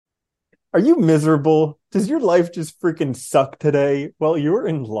Are you miserable? Does your life just freaking suck today? Well, you're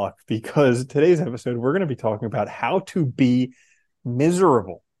in luck because today's episode, we're going to be talking about how to be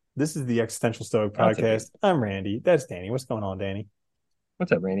miserable. This is the Existential Stoic That's a good. podcast. I'm Randy. That's Danny. What's going on, Danny?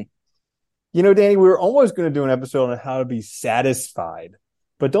 What's up, Randy? Danny, we were almost going to do an episode on how to be satisfied,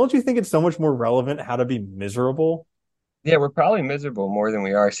 but don't you think it's so much more relevant how to be miserable? Yeah, we're probably miserable more than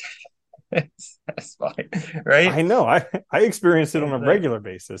we are satisfied, right? I know. I experience it on It's a like regular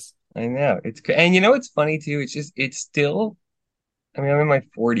basis. I know and you know what's funny too? It's still. I mean, I'm in my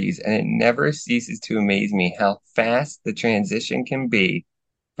 40s, and it never ceases to amaze me how fast the transition can be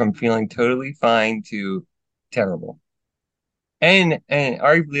from feeling totally fine to terrible. And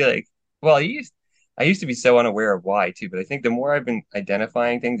arguably, like, well, I used to be so unaware of why too, but I think the more I've been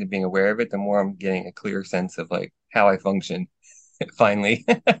identifying things and being aware of it, the more I'm getting a clear sense of like how I function finally.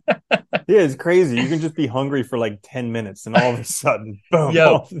 Yeah, it's crazy. You can just be hungry for like 10 minutes and all of a sudden, boom,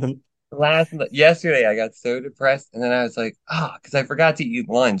 Yo, off the yesterday I got so depressed, and then I was like, because I forgot to eat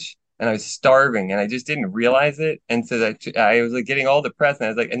lunch and I was starving and I just didn't realize it. And so that I was like getting all depressed, and I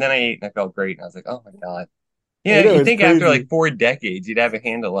was like, and then I ate and I felt great. And I was like, oh my God. You I know, know you it's think after like crazy. 4 decades, you'd have a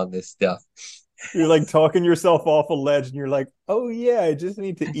handle on this stuff. You're like talking yourself off a ledge and you're like, oh yeah, I just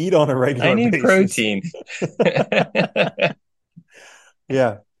need to eat on a I regular need basis. protein.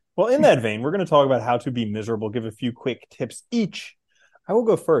 Yeah. Well, in that vein, we're going to talk about how to be miserable, give a few quick tips each. I will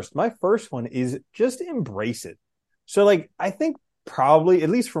go first. My first one is just embrace it. So, like, I think probably, at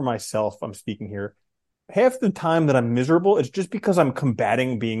least for myself, I'm speaking here, half the time that I'm miserable, it's just because I'm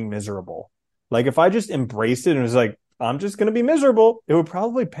combating being miserable. Like, if I just embraced it and was like, I'm just going to be miserable, it would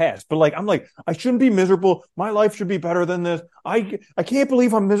probably pass. But like, I'm like, I shouldn't be miserable. My life should be better than this. I can't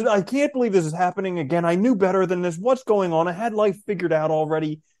believe I'm miserable. I can't believe this is happening again. I knew better than this. What's going on? I had life figured out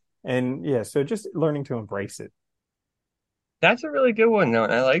already. And yeah, so just learning to embrace it. That's a really good one, though.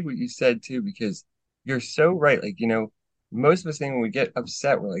 And I like what you said too, because you're so right. Like, most of us think when we get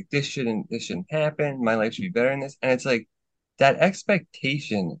upset, we're like, this shouldn't happen. My life should be better than this. And it's like that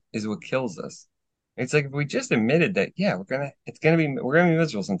expectation is what kills us. It's like if we just admitted that, yeah, we're gonna be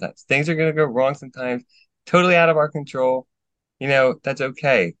miserable sometimes. Things are gonna go wrong sometimes, totally out of our control. That's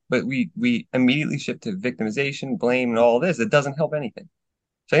okay. But we immediately shift to victimization, blame, and all this. It doesn't help anything.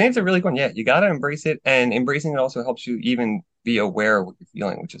 So I think it's a really good one. Yeah, you got to embrace it, and embracing it also helps you even be aware of what you're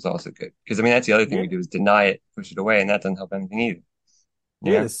feeling, which is also good. Because I mean, that's the other thing we Yeah. do is deny it, push it away, and that doesn't help anything either.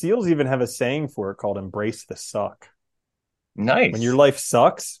 You Yeah. know, The SEALs even have a saying for it called embrace the suck. When your nice. life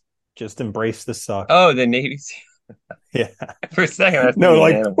sucks, just embrace the suck. Oh, the Navy SEAL. Yeah. For a second, I was No, thinking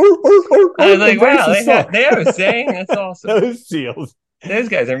like, animal. I was like, embrace wow, the suck. they have a saying. That's awesome. Those SEALs. Those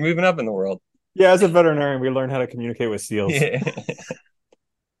guys are moving up in the world. Yeah, as a veterinarian, we learn how to communicate with SEALs. Yeah,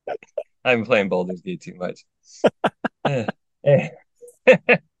 I've been playing Baldur's Gate too much.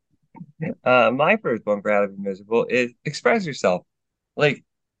 My first one for how to be miserable is express yourself. Like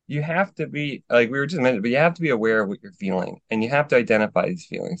you have to be like we were just mentioning, but you have to be aware of what you're feeling and you have to identify these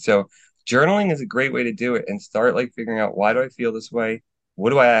feelings. So journaling is a great way to do it and start like figuring out why do I feel this way? What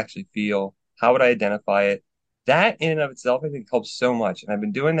do I actually feel? How would I identify it? That in and of itself, I think helps so much. And I've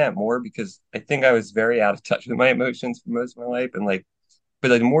been doing that more because I think I was very out of touch with my emotions for most of my life. And like, but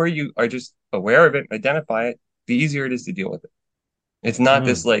the more you are just aware of it, identify it, the easier it is to deal with it. It's not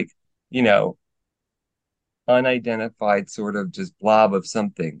this Mm. like, you know, unidentified sort of just blob of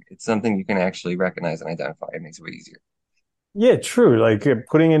something. It's something you can actually recognize and identify. It makes it way easier. Yeah, true. Like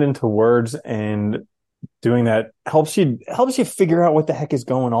putting it into words and doing that helps you figure out what the heck is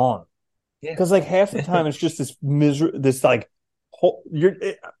going on. Yeah. Because like half the time it's just this like whole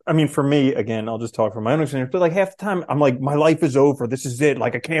I mean, for me, again, I'll just talk from my own experience, but like half the time I'm like, my life is over. This is it.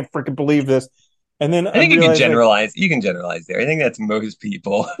 Like I can't freaking believe this. And then I I think you can realize like, generalize. You can generalize there. I think that's most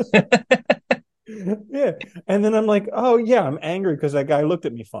people. yeah. And then I'm like, oh yeah, I'm angry because that guy looked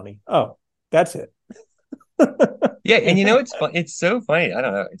at me funny. Oh, that's it. Yeah, and You know? it's fun. It's so funny. I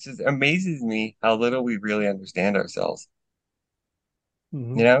don't know. It just amazes me how little we really understand ourselves.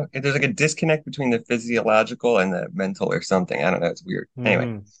 Mm-hmm. There's like a disconnect between the physiological and the mental or something. I don't know. It's weird. Anyway,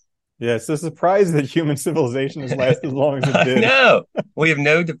 Mm-hmm. Yeah, it's a surprise that human civilization has lasted as long as it I did. know we have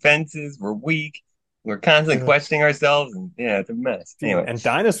no defenses. We're weak. We're constantly questioning ourselves, and yeah, it's a mess. Dude, Anyway, and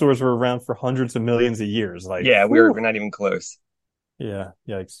dinosaurs were around for hundreds of millions of years. Like, yeah, we're whew. we're not even close. Yeah,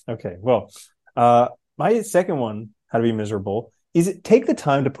 yikes. Okay, well, my second one, how to be miserable, is take the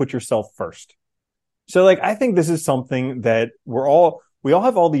time to put yourself first. So, like, I think this is something that we all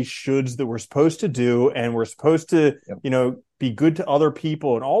have all these shoulds that we're supposed to do, and we're supposed to, Yep. be good to other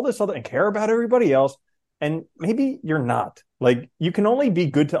people and all this other and care about everybody else. And maybe you're not. Like, you can only be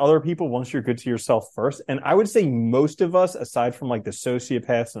good to other people once you're good to yourself first. And I would say most of us, aside from like the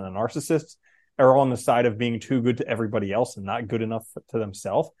sociopaths and the narcissists, are on the side of being too good to everybody else and not good enough to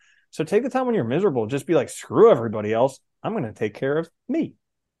themselves. So take the time when you're miserable, just be like, screw everybody else. I'm going to take care of me.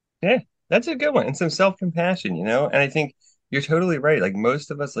 Yeah, that's a good one. And some self-compassion, And I think you're totally right. Like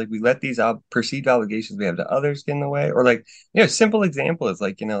most of us, like we let these perceived obligations we have to others get in the way. Or like, simple example is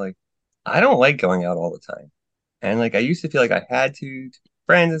like, like I don't like going out all the time. And like I used to feel like I had to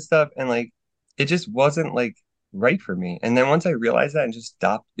friends and stuff, and like it just wasn't like right for me. And then once I realized that and just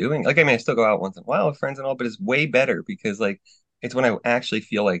stopped doing, like I mean, I still go out once in a while with friends and all, but it's way better because like it's when I actually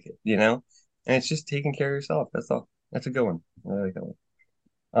feel like it. And it's just taking care of yourself. That's all. That's a good one. I like that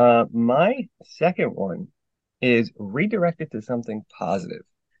one. My second one is redirect it to something positive.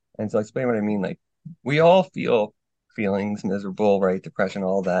 And so I'll explain what I mean. Like we all feel feelings, miserable, right? Depression,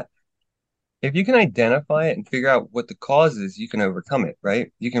 all that. If you can identify it and figure out what the cause is, you can overcome it,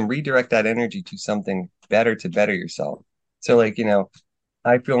 right? You can redirect that energy to something better to better yourself. So like,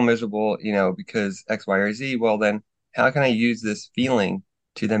 I feel miserable, because X, Y, or Z. Well, then how can I use this feeling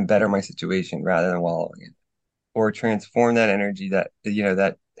to then better my situation rather than wallowing in it? Or transform that energy, that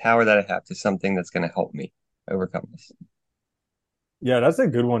power that I have to something that's going to help me overcome this. Yeah, that's a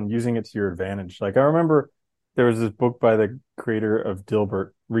good one, using it to your advantage. Like, I remember there was this book by the creator of Dilbert,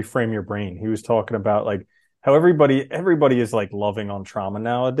 Reframe Your Brain. He was talking about like how everybody is like loving on trauma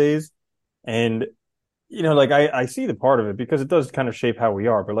nowadays. And like I see the part of it because it does kind of shape how we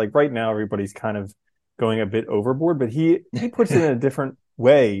are. But like right now, everybody's kind of going a bit overboard. But he puts it in a different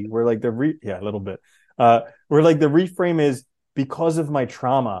way where like a little bit. Where like the reframe is, because of my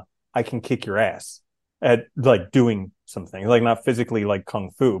trauma, I can kick your ass at like doing something, like not physically like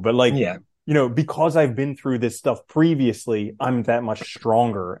kung fu, but like, Yeah. Because I've been through this stuff previously, I'm that much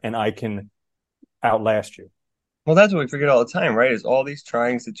stronger and I can outlast you. Well, that's what we forget all the time, right? Is all these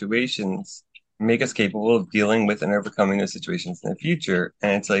trying situations make us capable of dealing with and overcoming those situations in the future.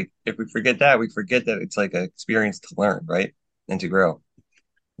 And it's like, if we forget that, we forget that it's like an experience to learn, right? And to grow.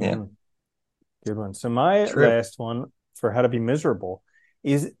 Yeah. Mm, good one. So my True. last one for how to be miserable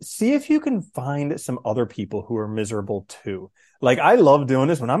is, see if you can find some other people who are miserable too. Like, I love doing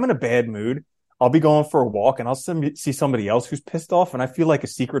this when I'm in a bad mood. I'll be going for a walk and I'll see somebody else who's pissed off, and I feel like a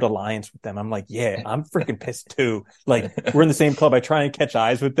secret alliance with them. I'm like, yeah, I'm freaking pissed too. Like, we're in the same club. I try and catch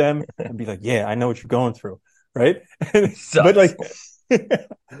eyes with them and be like, yeah, I know what you're going through. Right. But Sucks. like,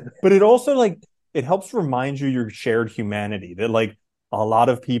 but it also like, it helps remind you your shared humanity, that like a lot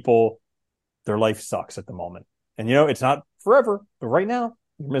of people, their life sucks at the moment. And it's not forever, but right now,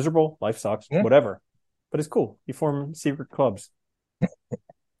 you're miserable, life sucks, Yeah. whatever. But it's cool. You form secret clubs.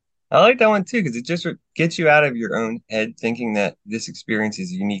 I like that one too, because it just gets you out of your own head thinking that this experience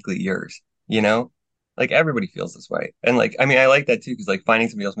is uniquely yours, you know? Like everybody feels this way. And like, I mean, I like that too, because like finding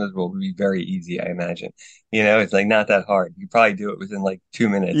somebody else miserable would be very easy, I imagine. It's like not that hard. You probably do it within like 2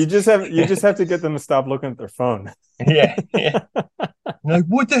 minutes. You just have to get them to stop looking at their phone. Yeah, yeah. You're like,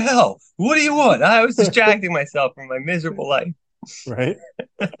 what the hell? What do you want? I was distracting myself from my miserable life. Right?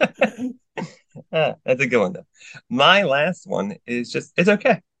 That's a good one though. My last one is just, it's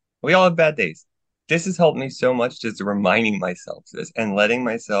okay. We all have bad days. This has helped me so much, just reminding myself this and letting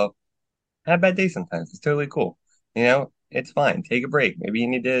myself have bad days sometimes. It's totally cool. It's fine. Take a break. Maybe you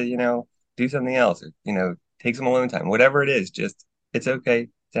need to, do something else, or, take some alone time. Whatever it is, just it's okay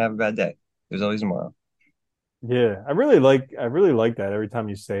to have a bad day. There's always tomorrow. Yeah, I really like that. Every time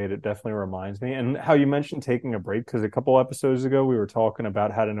you say it, it definitely reminds me. And how you mentioned taking a break, because a couple episodes ago we were talking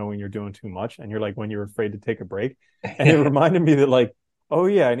about how to know when you're doing too much, and you're like, when you're afraid to take a break. And it reminded me that like, oh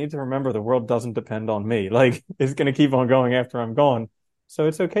yeah, I need to remember the world doesn't depend on me. Like, it's gonna keep on going after I'm gone. So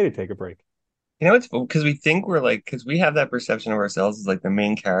it's okay to take a break. It's because we think we're like, because we have that perception of ourselves as like the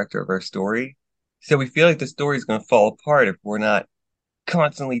main character of our story. So we feel like the story is going to fall apart if we're not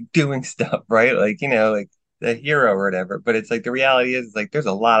constantly doing stuff, right? Like, like the hero or whatever. But it's like the reality is like there's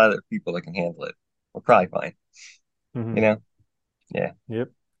a lot of other people that can handle it. We're probably fine, you Hmm. know? Yeah. Yep.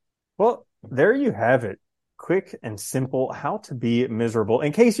 Well, there you have it. Quick and simple, how to be miserable.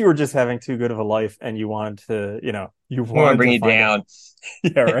 In case you were just having too good of a life and you wanted to, you We want to wanted bring to you find out.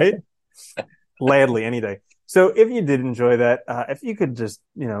 down. Yeah, right? Gladly, any day. So if you did enjoy that, if you could just,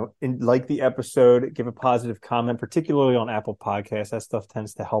 like the episode, give a positive comment, particularly on Apple Podcasts, that stuff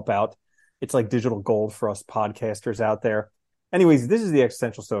tends to help out. It's like digital gold for us podcasters out there. Anyways, this is the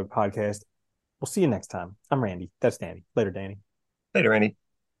Existential Stoic Podcast. We'll see you next time. I'm Randy. That's Danny. Later, Danny. Later, Randy.